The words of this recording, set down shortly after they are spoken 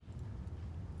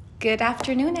Good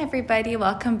afternoon, everybody.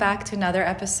 Welcome back to another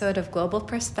episode of Global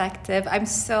Perspective. I'm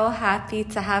so happy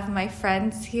to have my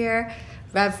friends here,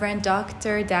 Reverend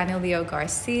Dr. Daniel Leo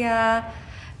Garcia,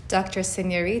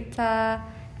 Dr.Senorita,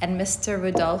 and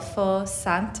Mr.Rodolpho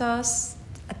Santos.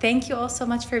 Thank you all so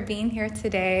much for being here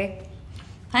today.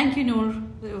 Thank you, Noor,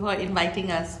 for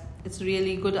inviting us. It's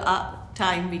really good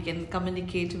time we can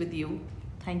communicate with you.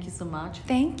 Thank you so much.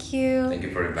 Thank you. Thank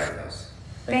you for inviting us.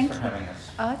 Thanks for having us.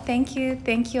 Oh, thank you.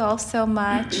 Thank you all so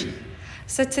much.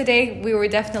 So today we were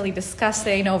definitely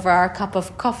discussing over our cup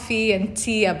of coffee and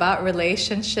tea about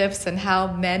relationships and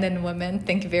how men and women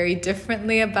think very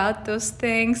differently about those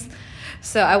things.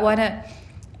 So I want to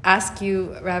ask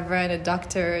you, Reverend and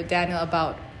Dr. Daniel,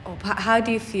 about how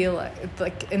do you feel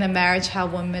like in a marriage how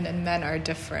women and men are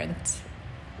different?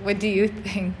 What do you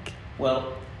think?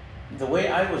 Well, the way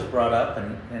I was brought up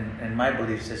and my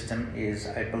belief system is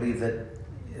I believe that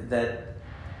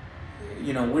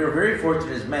we're very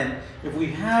fortunate as men if we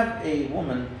have a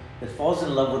woman that falls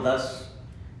in love with us,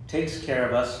 takes care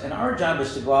of us, and our job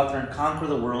is to go out there and conquer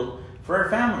the world for our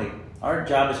family. Our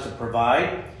job is to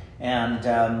provide, and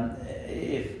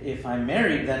if I'm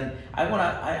married, then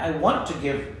I want to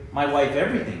give my wife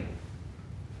everything,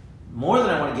 more than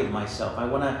I want to give myself. I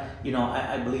want to,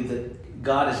 I believe that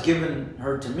God has given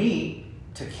her to me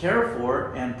to care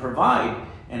for and provide.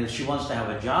 And if she wants to have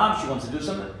a job, she wants to do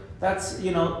something, that's,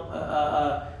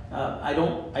 I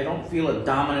don't feel a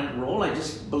dominant role. I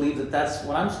just believe that that's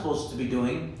what I'm supposed to be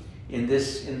doing in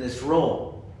this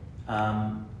role.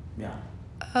 Oh,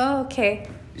 okay.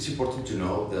 It's important to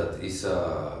know that it's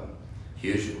a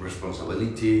huge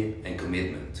responsibility and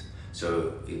commitment.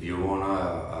 So if you want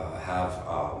to have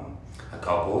a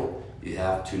couple, you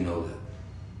have to know that.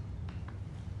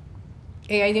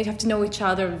 Yeah, you have to know each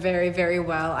other very, very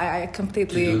well. I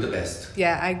completely... To do the best.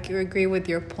 Yeah, I agree with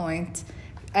your point.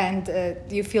 And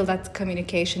you feel that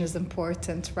communication is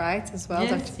important, right, as well?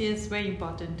 Yes, very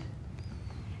important.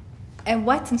 And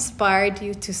what inspired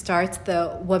you to start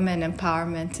the Women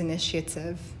Empowerment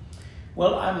Initiative?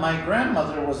 Well, my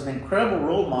grandmother was an incredible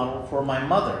role model for my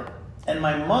mother. And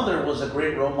my mother was a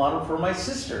great role model for my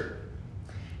sister.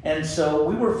 And so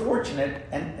we were fortunate,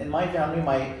 and in my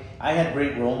family, I had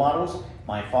great role models.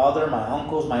 My father, my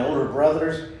uncles, my older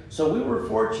brothers. So we were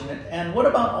fortunate. And what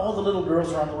about all the little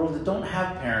girls around the world that don't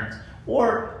have parents?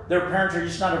 Or their parents are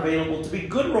just not available to be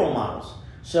good role models?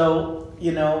 So,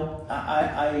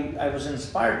 I was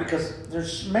inspired because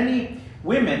there's many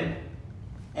women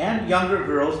and younger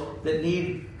girls that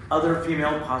need other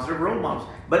female positive role models.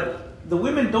 But the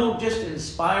women don't just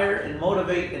inspire and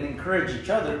motivate and encourage each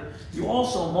other. You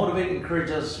also motivate and encourage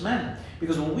us men.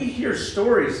 Because when we hear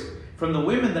stories from the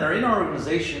women that are in our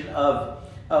organization of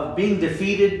being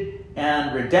defeated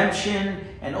and redemption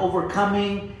and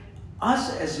overcoming,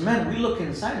 us as men, we look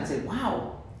inside and say,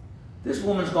 wow, this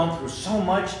woman's gone through so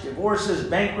much, divorces,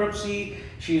 bankruptcy,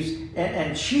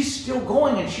 and she's still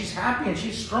going and she's happy and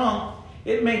she's strong.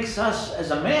 It makes us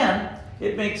as a man,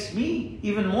 it makes me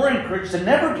even more encouraged to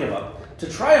never give up, to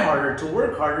try harder, to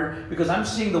work harder, because I'm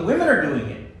seeing the women are doing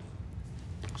it.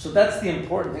 So that's the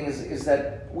important thing is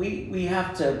that we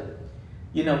have to,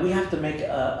 we have to make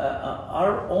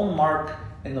our own mark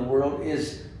in the world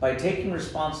is by taking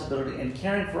responsibility and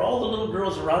caring for all the little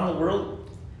girls around the world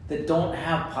that don't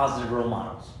have positive role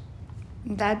models.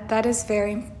 That is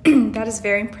very that is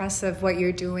very impressive what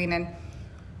you're doing, and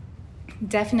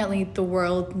definitely the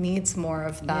world needs more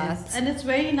of that. Yes. And it's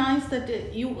very nice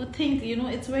that you think,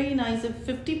 it's very nice if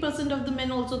 50% of the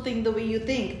men also think the way you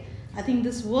think. I think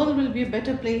this world will be a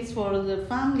better place for the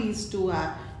families to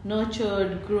have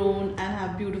nurtured, grown, and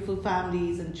have beautiful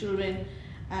families and children,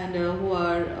 and who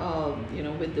are,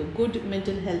 with the good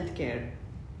mental health care.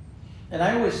 And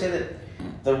I always say that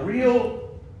the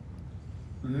real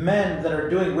men that are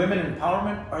doing women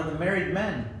empowerment are the married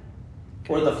men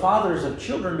or the fathers of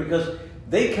children, because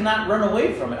they cannot run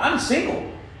away from it. I'm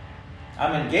single.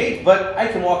 I'm engaged, but I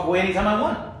can walk away anytime I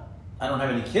want. I don't have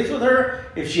any kids with her.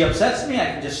 If she upsets me, I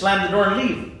can just slam the door and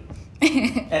leave.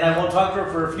 And I won't talk to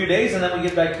her for a few days, and then we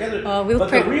get back together.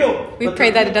 We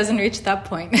pray that it doesn't reach that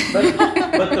point.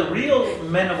 but the real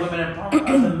men of women empowerment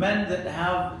are the men that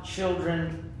have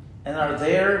children and are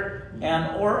there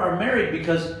or are married,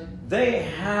 because they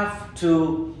have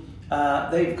to,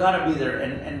 they've got to be there.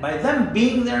 And by them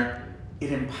being there,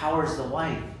 it empowers the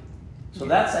wife. So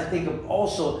that's, I think,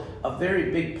 also a very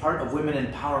big part of women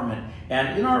empowerment.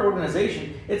 And in our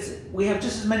organization, we have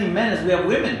just as many men as we have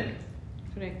women.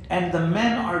 Correct. And the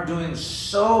men are doing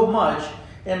so much.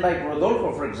 And like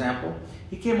Rodolfo, for example,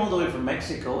 he came all the way from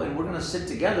Mexico, and we're going to sit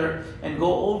together and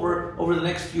go over the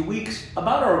next few weeks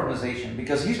about our organization,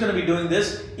 because he's going to be doing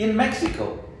this in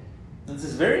Mexico. This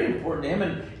is very important to him.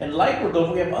 And like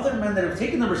Rodolfo, we have other men that have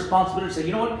taken the responsibility to say,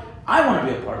 you know what, I want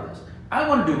to be a part of this. I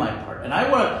want to do my part, and I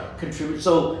want to contribute.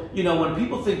 So, when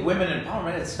people think women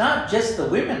empowerment, it's not just the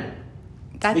women.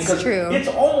 That's because true. It's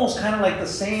almost kind of like the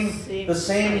same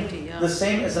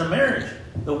as a marriage.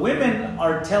 The women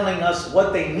are telling us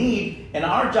what they need, and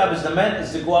our job as the men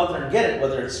is to go out there and get it,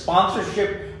 whether it's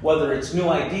sponsorship, whether it's new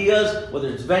ideas, whether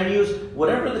it's venues,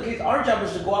 whatever the case. Our job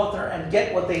is to go out there and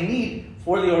get what they need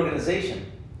for the organization.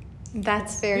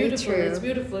 That's very beautiful. true. It's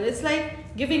beautiful. It's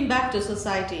like giving back to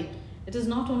society. It is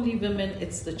not only women,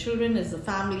 it's the children, it's the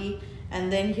family.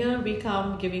 And then here we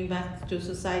come giving back to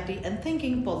society and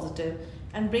thinking positive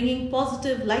and bringing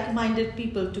positive, like-minded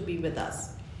people to be with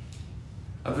us.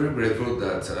 I'm very grateful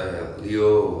that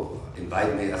Leo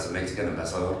invited me as a Mexican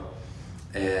ambassador.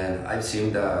 And I've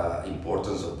seen the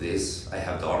importance of this. I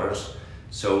have daughters.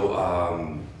 So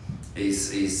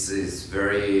it's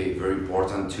very, very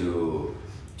important to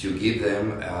give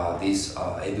them this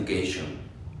education.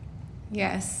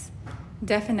 Yes,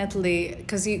 definitely.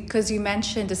 Because you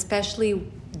mentioned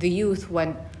especially the youth,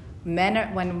 when men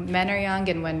are young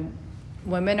and when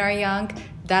women are young,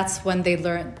 that's when they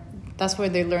learn. That's where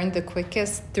they learn the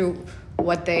quickest, through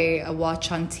what they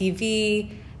watch on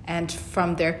TV and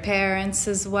from their parents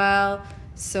as well.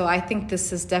 So I think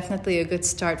this is definitely a good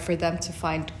start for them to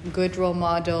find good role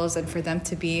models and for them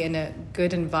to be in a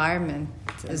good environment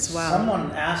as well.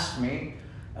 Someone asked me,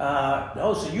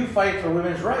 so you fight for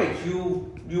women's rights.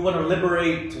 You want to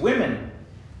liberate women.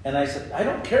 And I said, I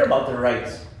don't care about their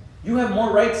rights. You have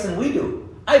more rights than we do.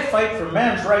 I fight for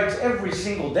man's rights every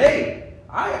single day.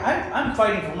 I'm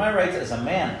fighting for my rights as a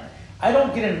man. I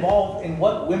don't get involved in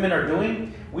what women are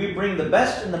doing. We bring the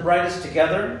best and the brightest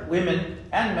together, women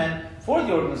and men, for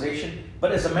the organization.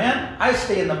 But as a man, I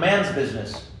stay in the man's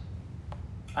business.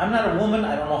 I'm not a woman.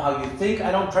 I don't know how you think.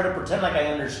 I don't try to pretend like I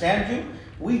understand you.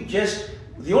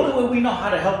 The only way we know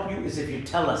how to help you is if you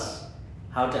tell us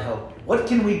how to help you. What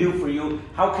can we do for you?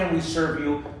 How can we serve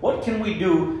you? What can we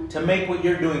do to make what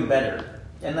you're doing better?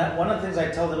 And that one of the things I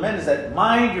tell the men is that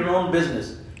mind your own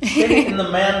business. Stay in the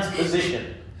man's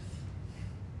position.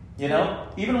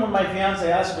 Even when my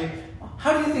fiance asks me,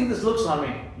 how do you think this looks on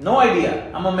me? No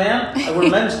idea. I'm a man. I wear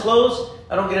men's clothes.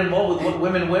 I don't get involved with what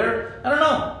women wear. I don't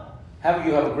know.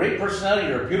 You have a great personality.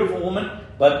 You're a beautiful woman.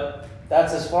 But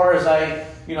that's as far as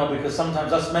because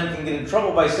sometimes us men can get in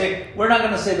trouble by saying, we're not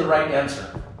going to say the right answer.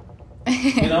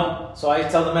 So I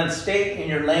tell the men, stay in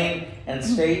your lane and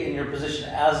stay in your position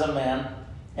as a man.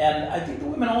 And I think the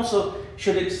women also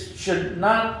should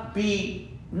not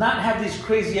have these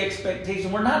crazy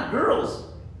expectations. We're not girls.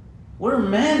 We're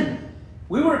men.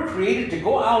 We were created to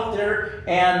go out there,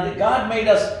 and God made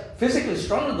us physically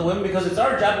stronger than women because it's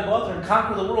our job to go out there and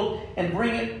conquer the world and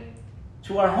bring it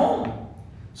to our home.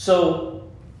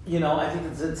 So, I think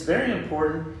it's very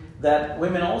important that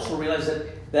women also realize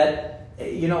that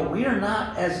we are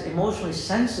not as emotionally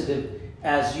sensitive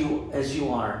as you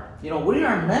are. We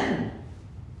are men.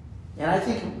 And I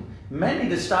think men need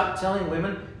to stop telling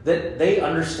women that they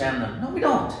understand them. No, we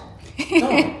don't.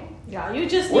 No. Yeah, you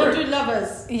just need to love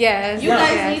us. Yes. You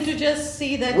guys need to just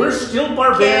see that we're still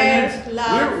barbarians.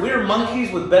 We're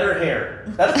monkeys with better hair.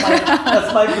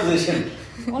 That's my position.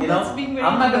 Well,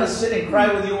 I'm not going to sit and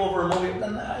cry with you over a movie.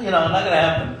 Not going to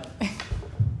happen.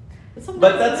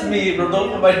 But that's me.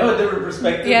 Rodolfo might have a different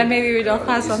perspective. Yeah, maybe Rodolfo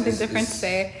has something different to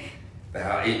say.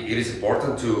 It is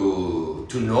important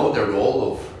to know the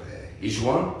role of each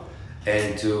one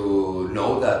and to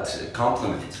know that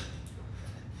complement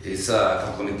is a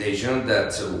complementation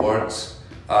that works.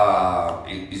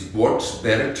 It works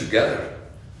better together.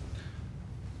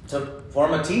 To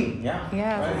form a team, yeah.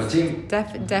 Yeah, form a team.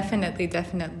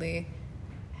 Definitely.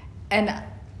 And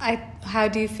how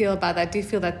do you feel about that? Do you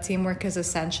feel that teamwork is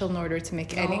essential in order to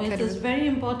make any kind of... It is very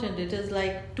important. It is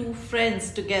like two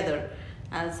friends together,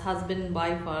 as husband and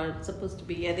wife are supposed to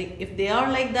be. I think if they are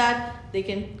like that, they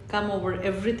can come over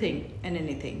everything and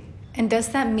anything. And does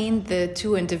that mean the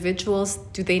two individuals,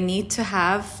 do they need to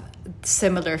have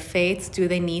similar faiths? Do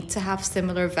they need to have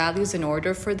similar values in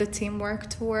order for the teamwork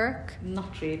to work?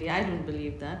 Not really. I don't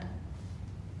believe that.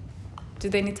 Do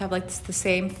they need to have the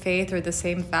same faith or the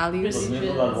same values? Los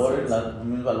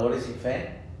mismos valores y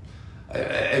fe?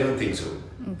 I don't think so.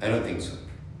 I don't think so.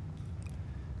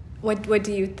 What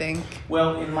do you think?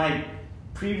 Well, in my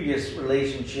previous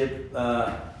relationship,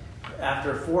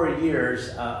 after 4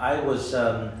 years, I was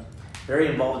very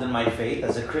involved in my faith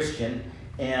as a Christian,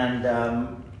 and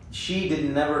she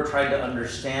never tried to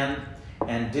understand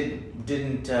and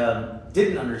didn't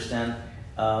understand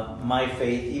my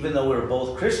faith, even though we were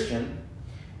both Christian.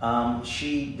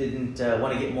 She didn't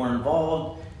want to get more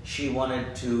involved. She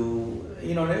wanted to,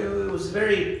 it was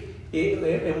very,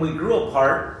 and we grew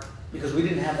apart because we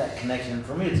didn't have that connection. And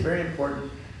for me, it's very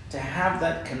important to have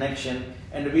that connection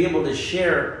and to be able to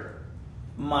share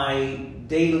my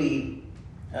daily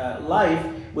life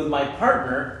with my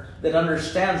partner that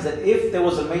understands that if there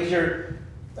was a major,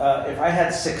 if I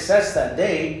had success that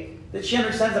day, that she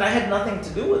understands that I had nothing to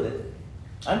do with it.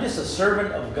 I'm just a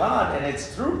servant of God, and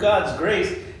it's through God's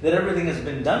grace that everything has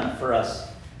been done for us.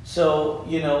 So,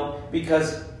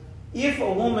 because if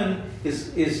a woman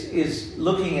is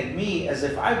looking at me as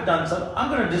if I've done something,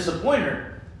 I'm going to disappoint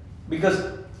her.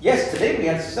 Because, yes, today we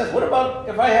had success. What about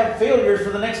if I have failures for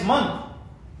the next month?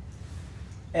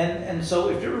 And so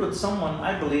if you're with someone,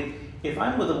 I believe, if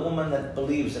I'm with a woman that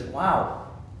believes that, wow,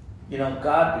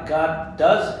 God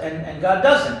does and God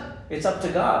doesn't. It's up to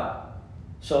God.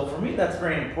 So for me, that's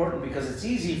very important because it's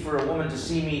easy for a woman to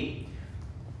see me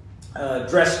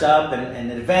dressed up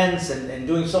and at events and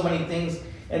doing so many things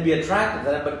and be attracted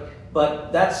to that.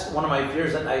 But that's one of my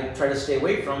fears that I try to stay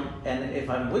away from. And if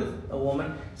I'm with a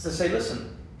woman, is to say,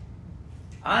 listen,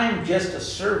 I'm just a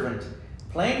servant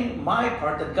playing my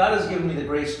part that God has given me the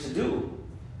grace to do.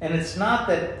 And it's not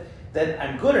that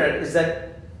I'm good at it, is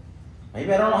that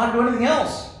maybe I don't know how to do anything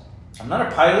else. I'm not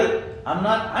a pilot.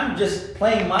 I'm just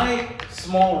playing my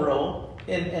small role.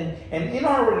 And in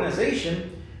our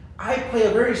organization, I play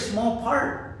a very small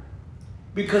part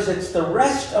because it's the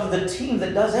rest of the team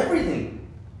that does everything.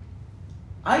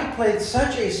 I played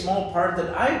such a small part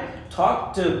that I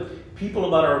talk to people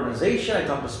about our organization, I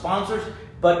talk to sponsors,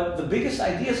 but the biggest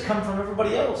ideas come from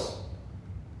everybody else.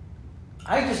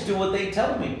 I just do what they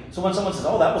tell me. So when someone says,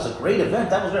 oh, that was a great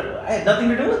event, I had nothing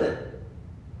to do with it.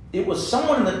 It was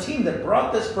someone in the team that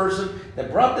brought this person,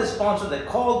 that brought this sponsor, that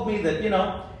called me, and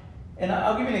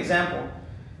I'll give you an example.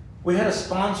 We had a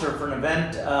sponsor for an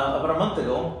event about a month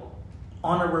ago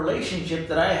on a relationship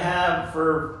that I have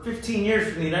for 15 years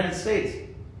from the United States,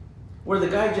 where the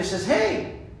guy just says,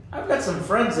 hey, I've got some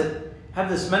friends that have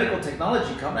this medical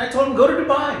technology company. I told him, go to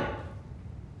Dubai.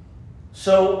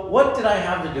 So what did I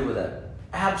have to do with that?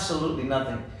 Absolutely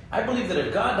nothing. I believe that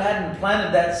if God hadn't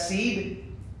planted that seed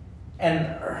and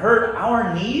heard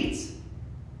our needs,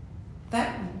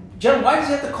 John, why does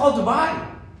he have to call Dubai?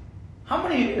 How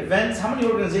many events, how many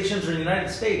organizations are in the United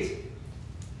States?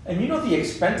 And you know the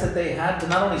expense that they had to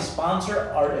not only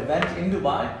sponsor our event in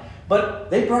Dubai, but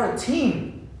they brought a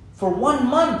team for 1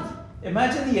 month.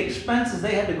 Imagine the expenses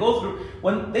they had to go through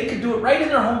when they could do it right in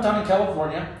their hometown in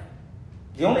California.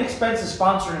 The only expense is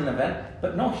sponsoring an event.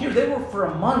 But no, here they were for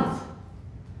a month.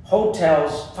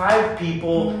 Hotels, 5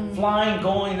 people, flying,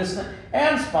 going, this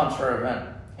and sponsor our event.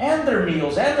 And their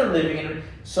meals, and their living.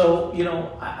 So,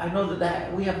 I know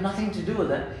that we have nothing to do with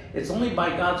that. It's only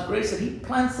by God's grace that He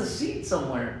plants the seed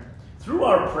somewhere. Through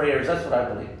our prayers, that's what I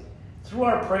believe. Through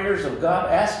our prayers of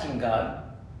God, asking God,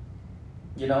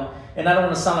 and I don't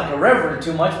want to sound like a reverend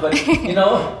too much, but,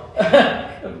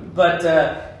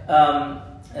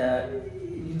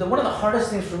 one of the hardest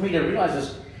things for me to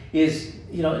realize is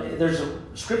there's a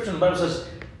scripture in the Bible that says,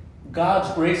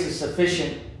 God's grace is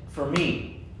sufficient for me.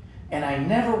 And I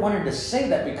never wanted to say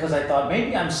that because I thought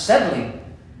maybe I'm settling.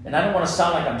 And I don't want to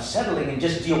sound like I'm settling and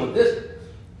just deal with this.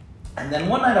 And then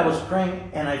one night I was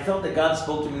praying and I felt that God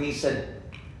spoke to me and He said,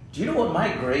 do you know what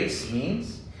my grace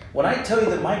means? When I tell you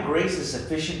that my grace is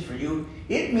sufficient for you,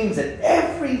 it means that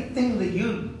everything that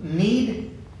you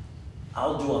need,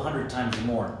 I'll do 100 times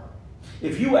more.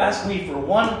 If you ask me for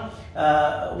one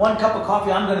cup of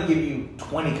coffee, I'm going to give you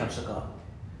 20 cups of coffee.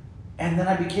 And then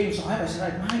I became so happy. I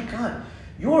said, my God,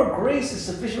 your grace is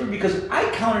sufficient because I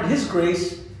counted His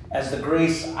grace as the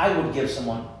grace I would give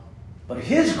someone. But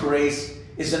His grace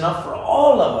is enough for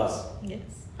all of us. Yes,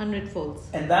 100-folds.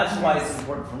 And that's why it's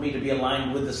important for me to be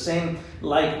aligned with the same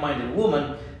like-minded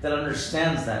woman that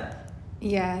understands that.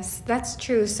 Yes, that's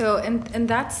true. So in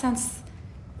that sense,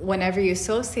 whenever you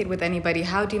associate with anybody,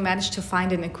 how do you manage to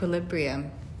find an equilibrium?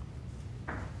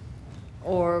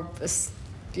 Or,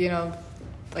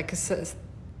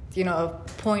 a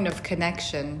point of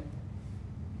connection.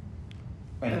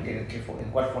 Bueno,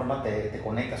 ¿en cuál forma te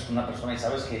conectas con una persona y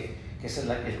sabes que esa es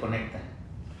la que conecta?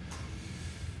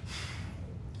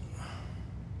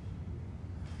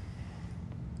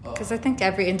 Because I think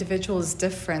every individual is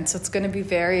different, so it's going to be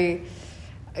very,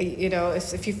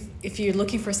 if you're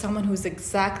looking for someone who's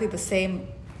exactly the same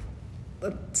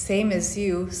as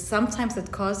you, sometimes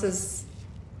it causes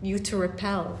you to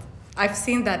repel. I've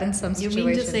seen that in some situations. You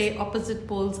mean to say opposite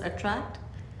poles attract?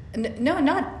 No,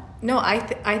 I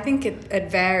think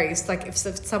it varies. Like if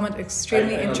someone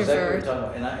extremely introvert.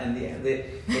 Exactly and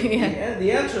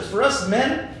the answer is for us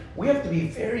men, we have to be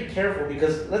very careful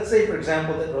because let's say, for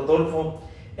example, that Rodolfo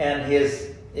and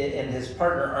his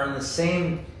partner are in the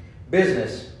same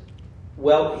business.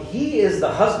 Well, he is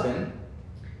the husband,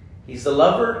 he's the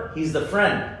lover, he's the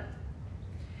friend.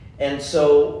 And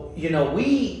so,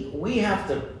 we have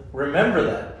to remember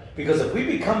that. Because if we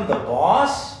become the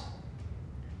boss,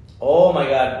 oh my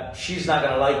God, she's not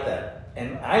going to like that.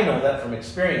 And I know that from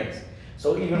experience.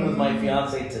 So even with my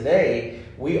fiance today,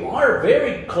 we are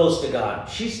very close to God.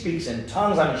 She speaks in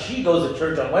tongues. I mean, she goes to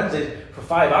church on Wednesdays for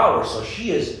 5 hours. So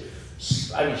she is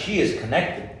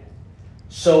connected.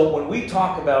 So when we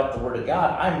talk about the Word of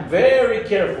God, I'm very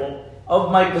careful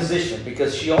of my position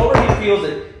because she already feels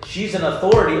that she's an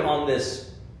authority on this.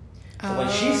 So when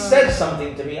she says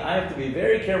something to me, I have to be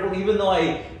very careful. Even though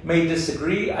I may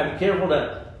disagree, I'm careful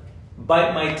to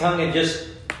bite my tongue and just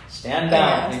stand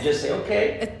down and just say,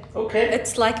 okay.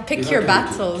 It's like pick your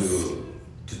battles.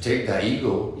 To take the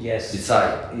ego, Yes.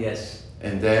 decide. Yes.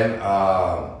 And then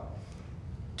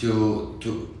to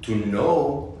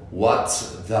know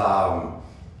what's the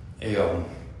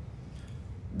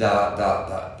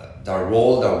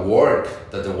role, the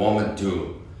work that the woman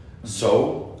do.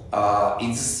 So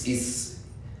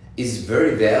it's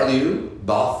very value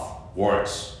both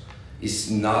works. It's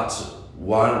not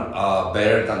one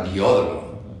better than the other one.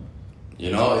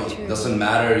 It doesn't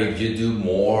matter if you do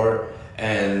more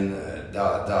and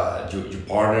your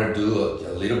partner do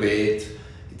a little bit.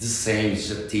 It's the same. It's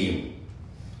a team.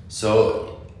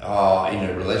 So in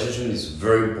a relationship, it's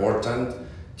very important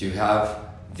to have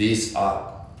this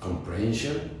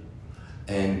comprehension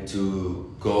and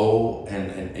to go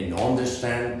and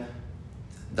understand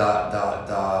the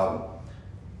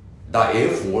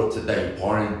effort that your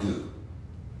partner do.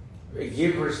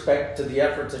 Give respect to the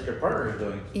efforts that your partner is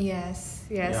doing. Yes.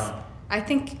 Yeah. I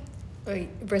think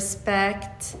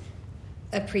respect,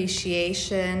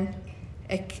 appreciation,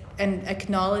 and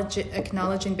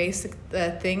acknowledging basic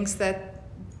things that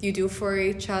you do for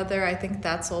each other. I think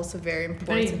that's also very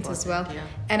important as well. Yeah.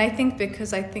 And I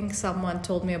think someone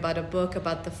told me about a book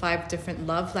about the 5 different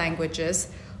love languages.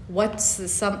 What's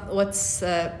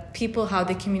people, how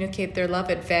they communicate their love,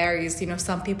 it varies.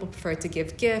 Some people prefer to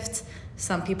give gifts,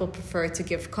 some people prefer to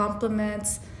give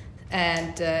compliments,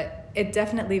 and it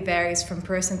definitely varies from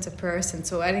person to person.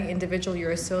 So any individual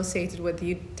you're associated with,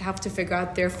 you have to figure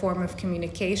out their form of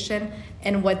communication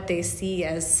and what they see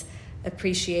as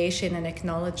appreciation and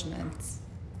acknowledgement.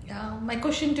 Yeah, my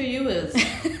question to you is...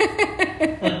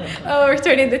 Oh, we're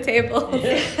turning the table.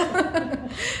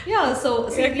 Yeah, so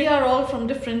we are all from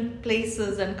different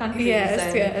places and countries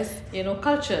and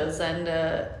cultures, and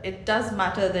it does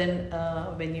matter then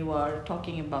when you are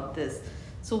talking about this.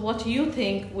 So what you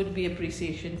think would be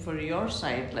appreciation for your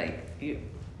side, like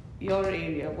your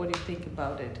area? What do you think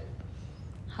about it?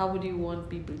 How would you want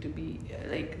people to be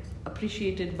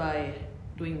appreciated by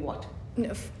doing what?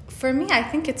 For me, I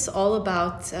think it's all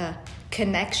about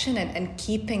connection and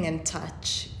keeping in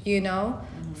touch.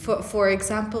 Mm-hmm. For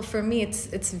example, for me,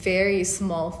 it's very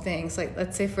small things. Like,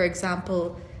 let's say, for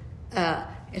example,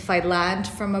 if I land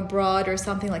from abroad or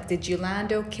something, like, did you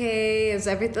land okay? Is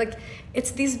everything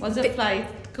it's these? Was the flight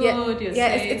good?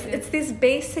 It's these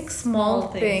basic small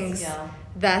things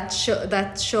that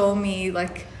show me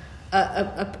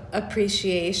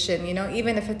appreciation.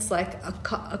 Even if it's like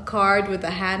a card with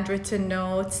a handwritten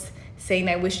notes saying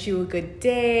I wish you a good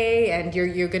day and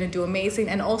you're gonna do amazing,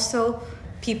 and also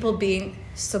people being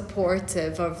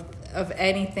supportive of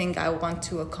anything I want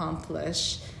to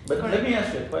accomplish. But let me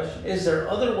ask you a question. Is there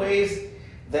other ways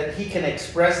that he can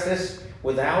express this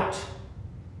without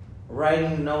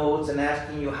writing notes and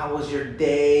asking you how was your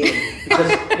day? Because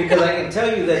I can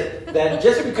tell you that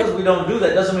just because we don't do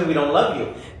that doesn't mean we don't love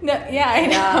you. No, I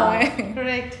know. Yeah.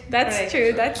 Correct. That's correct.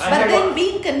 True. But then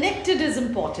being connected is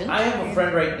important. I have a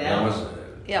friend right now.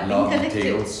 Being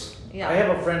connected. Yeah. I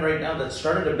have a friend right now that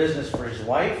started a business for his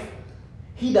wife.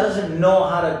 He doesn't know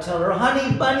how to tell her,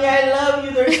 honey, bunny, I love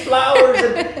you, there's flowers.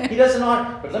 And he doesn't know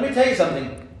how. But let me tell you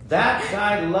something. That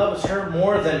guy loves her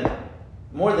more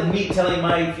than me telling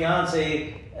my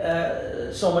fiance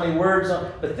so many words.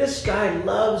 But this guy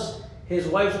loves his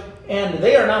wife. And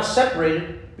they are now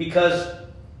separated because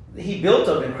he built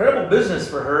an incredible business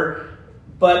for her.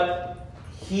 But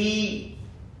he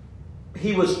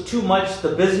was too much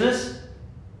the business.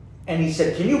 And he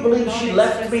said, can you believe she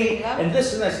left me? And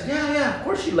this and that. I said, yeah, of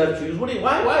course she left you.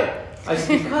 Why? I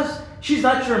said, because she's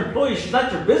not your employee. She's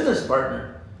not your business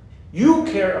partner. You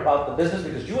care about the business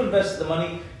because you invested the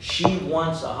money. She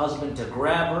wants a husband to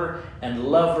grab her and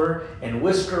love her and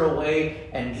whisk her away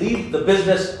and leave the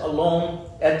business alone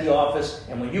at the office.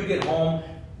 And when you get home,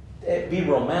 be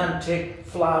romantic,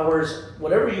 flowers,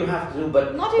 whatever you have to do.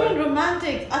 But not even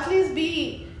romantic. At least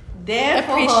be there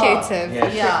for her. Appreciative.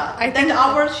 Yes. Yeah, I that think-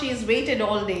 hour she's waited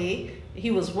all day,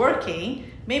 he was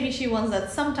working. Maybe she wants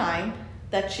that sometime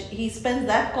that he spends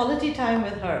that quality time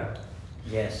with her.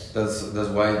 Yes. That's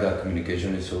why the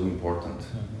communication is so important.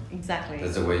 Exactly.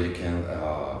 That's the way you can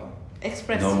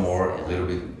Express know his- more a little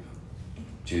bit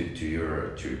to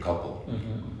your couple.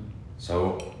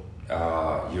 So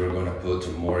you're gonna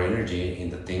put more energy in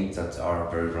the things that are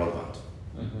very relevant.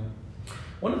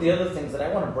 One of the other things that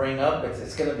I want to bring up,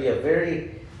 it's going to be a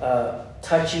very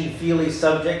touchy-feely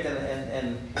subject,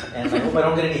 and I hope I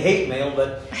don't get any hate mail,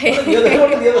 but one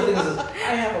of the other things is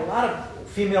I have a lot of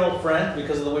female friends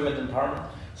because of the women's empowerment.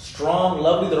 Strong,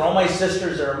 lovely, they're all my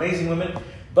sisters, they're amazing women,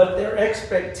 but their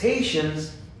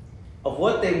expectations of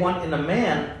what they want in a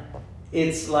man,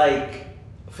 it's like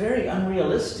very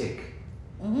unrealistic.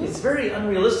 It's very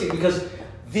unrealistic because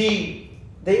they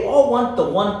all want the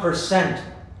 1%.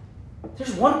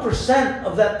 There's 1%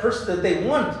 of that person that they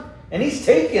want, and he's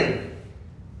taken.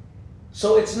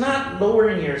 So it's not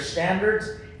lowering your standards,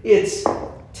 it's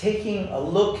taking a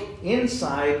look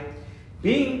inside,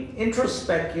 being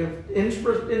introspective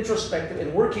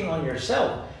and working on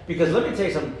yourself. Because let me tell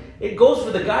you something, it goes for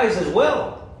the guys as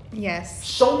well. Yes.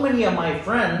 So many of my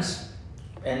friends,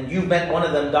 and you met one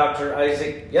of them, Dr.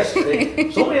 Isaac,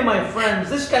 yesterday. So many of my friends,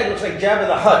 this guy looks like Jabba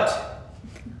the Hutt.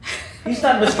 He's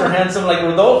not Mr. Handsome like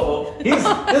Rodolfo. This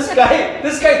guy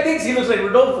thinks he looks like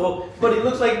Rodolfo, but he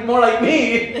looks like more like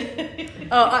me.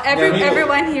 Oh,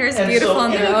 everyone here is And beautiful so-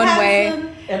 in their own way.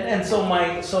 And so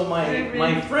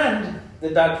my friend, the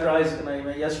Dr. Isaac and I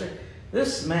met yesterday,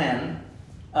 this man,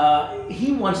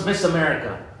 he wants Miss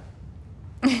America.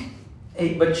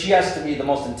 But she has to be the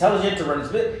most intelligent to run his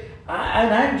business.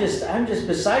 And I'm just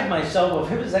beside myself of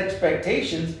his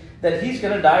expectations that he's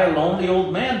going to die a lonely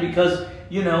old man because,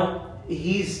 you know,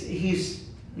 he's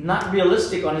not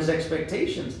realistic on his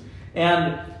expectations.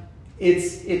 And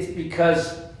it's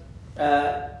because,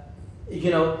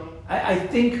 you know, I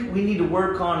think we need to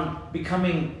work on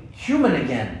becoming human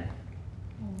again.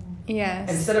 Yes.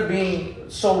 Instead of being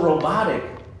so robotic.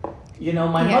 You know,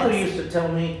 my mother used to tell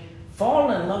me,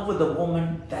 fall in love with a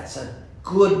woman that's a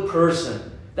good person.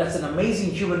 That's an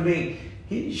amazing human being.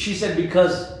 She said,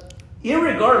 because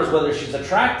irregardless whether she's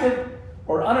attractive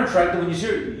or unattractive, when you see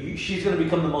her, she's going to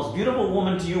become the most beautiful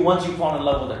woman to you once you fall in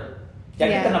love with her. Ya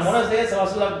que te enamoras de ella, se va a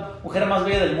hacer la mujer más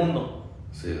bella del mundo.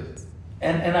 Sí.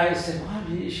 And I said, wow,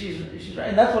 she's right.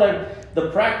 And that's what the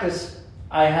practice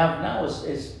I have now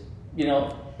is, you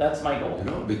know, that's my goal. You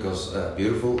know, because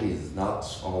beautiful is not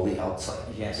only outside.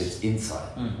 Yes. It's inside.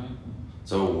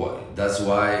 So that's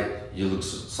why you look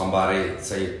somebody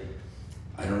say,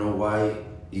 I don't know why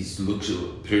he looks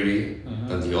pretty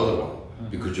than the other one,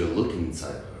 because you're looking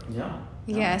inside her. Yeah.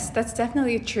 Yes, that's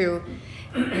definitely true.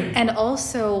 And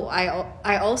also,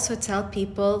 I also tell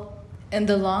people, in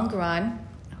the long run,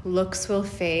 looks will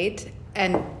fade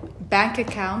and bank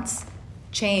accounts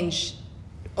change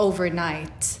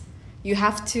overnight. You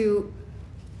have to.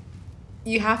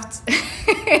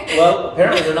 Well,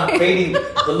 apparently they're not fading.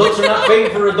 The looks are not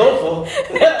fading for Rodolfo.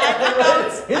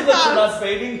 His looks are not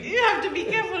fading. You have to be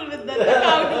careful with that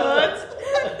account words.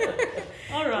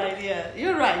 All right, yeah,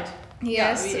 you're right.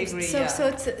 Yes, yeah, we agree.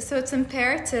 So it's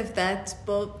imperative that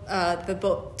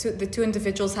the two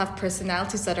individuals have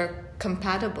personalities that are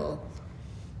compatible.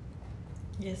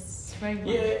 Yes, very much.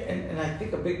 Yeah, and I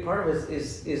think a big part of it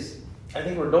is I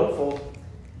think Rodolfo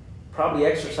probably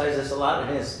exercised this a lot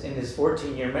in his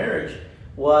 14-year marriage,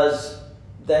 was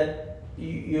that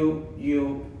you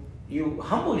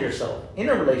humble yourself in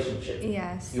a relationship.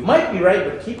 Yes. You might be right,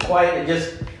 but keep quiet and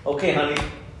just, okay, honey.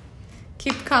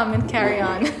 Keep calm and carry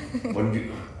on.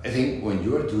 I think when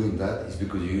you are doing that, it's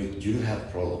because you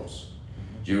have problems.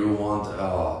 You want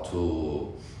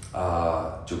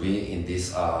to be in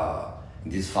this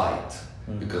fight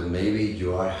because maybe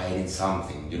you are hiding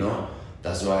something. You know,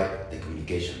 that's why the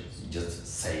communication. Just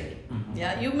say it.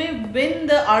 Yeah, you may win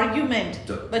the argument,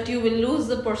 but you will lose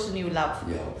the person you love.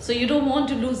 Yeah. So you don't want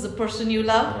to lose the person you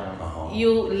love. Yeah.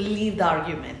 You leave the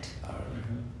argument.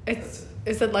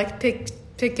 Is it like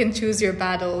pick and choose your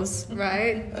battles,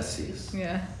 right? Yes.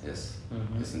 Yeah. Yes.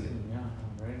 Isn't it? Yeah,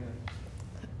 very good.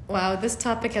 Wow, this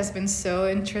topic has been so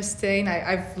interesting.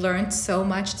 I've learned so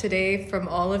much today from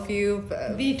all of you.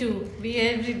 We too.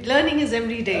 Learning is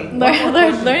every day.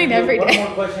 Learning every day.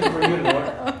 One more question for you,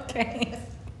 Nora. Okay.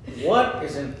 What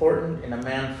is important in a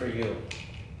man for you?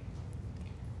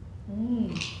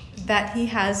 That he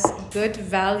has good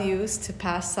values to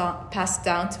pass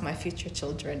down to my future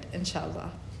children,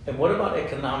 inshallah. And what about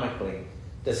economically?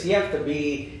 Does he have to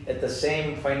be at the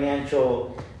same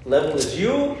financial level as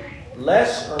you,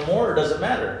 less or more, or does it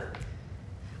matter?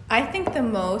 I think the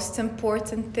most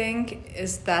important thing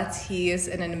is that he is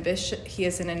an ambitious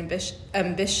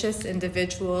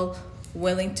individual,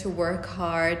 willing to work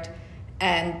hard,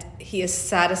 and he is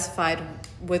satisfied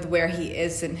with where he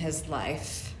is in his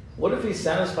life. What if he's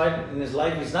satisfied in his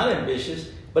life? He's not ambitious,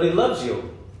 but he loves you.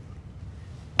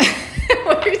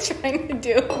 What are you trying to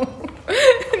do?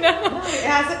 No. He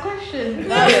has a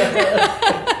question.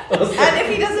 And if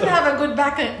he doesn't have a good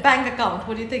bank account,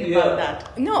 what do you think about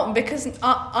that? No, because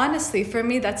honestly, for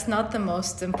me, that's not the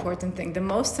most important thing. The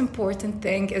most important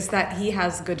thing is that he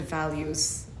has good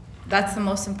values. That's the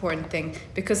most important thing.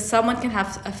 Because someone can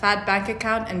have a fat bank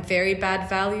account and very bad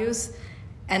values,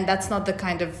 and that's not the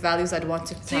kind of values I'd want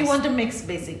to So you want to mix,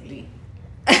 basically.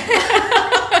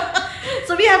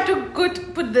 So we have to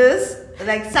put this,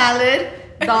 like salad,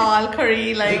 dal,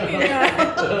 curry, like...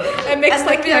 I mix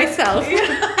like myself.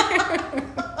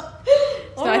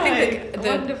 So I think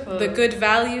the good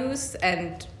values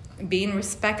and being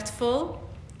respectful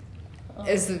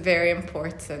is very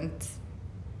important.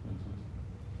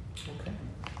 Okay.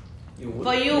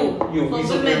 For you, You for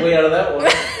weaseled women. your way out of that one.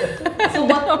 So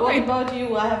what about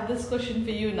you? I have this question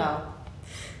for you now.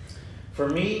 For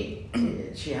me,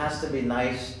 she has to be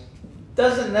nice.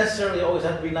 Doesn't necessarily always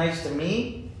have to be nice to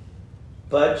me,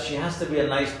 but she has to be a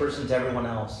nice person to everyone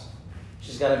else.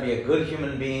 She's got to be a good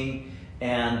human being,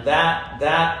 and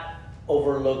that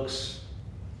overlooks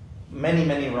many,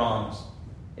 many wrongs.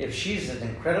 If she's an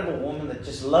incredible woman that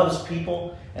just loves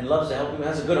people and loves to help people,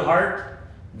 has a good heart,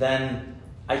 then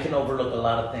I can overlook a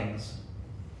lot of things.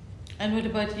 And what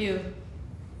about you?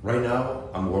 Right now,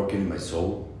 I'm working my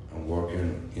soul. I'm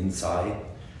working inside,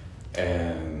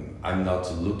 and I'm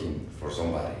not looking for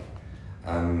somebody.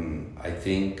 I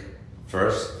think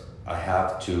first I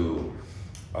have to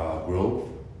grow,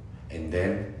 and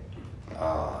then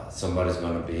somebody's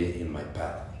gonna be in my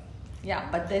path. Yeah,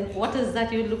 but then what is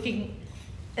that you're looking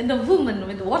in a woman?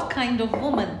 With what kind of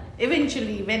woman?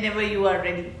 Eventually, whenever you are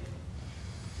ready.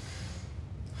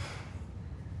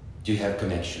 Do you have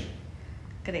connection?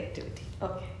 Connectivity.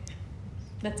 Okay.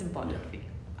 That's important for you.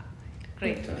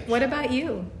 Great. Connection. What about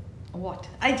you? What?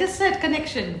 I just said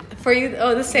connection. For you,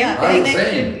 the same Yeah, thing.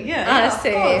 connection. Same. Yeah, of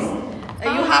same. course.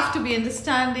 You have to be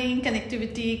understanding,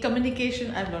 connectivity,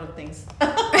 communication. I have a lot of things.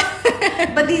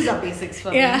 But these are basics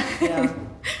for me. Yeah.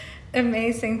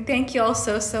 Amazing. Thank you all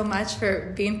so much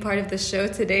for being part of the show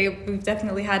today. We've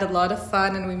definitely had a lot of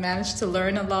fun, and we managed to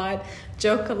learn a lot,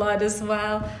 joke a lot as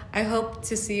well. I hope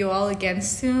to see you all again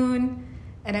soon,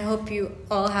 and I hope you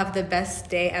all have the best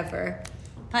day ever.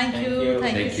 Thank you.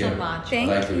 Thank you so much. Thank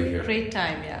I'd like to be here. Great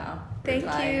time, yeah. Thank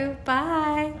Bye. you.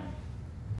 Bye.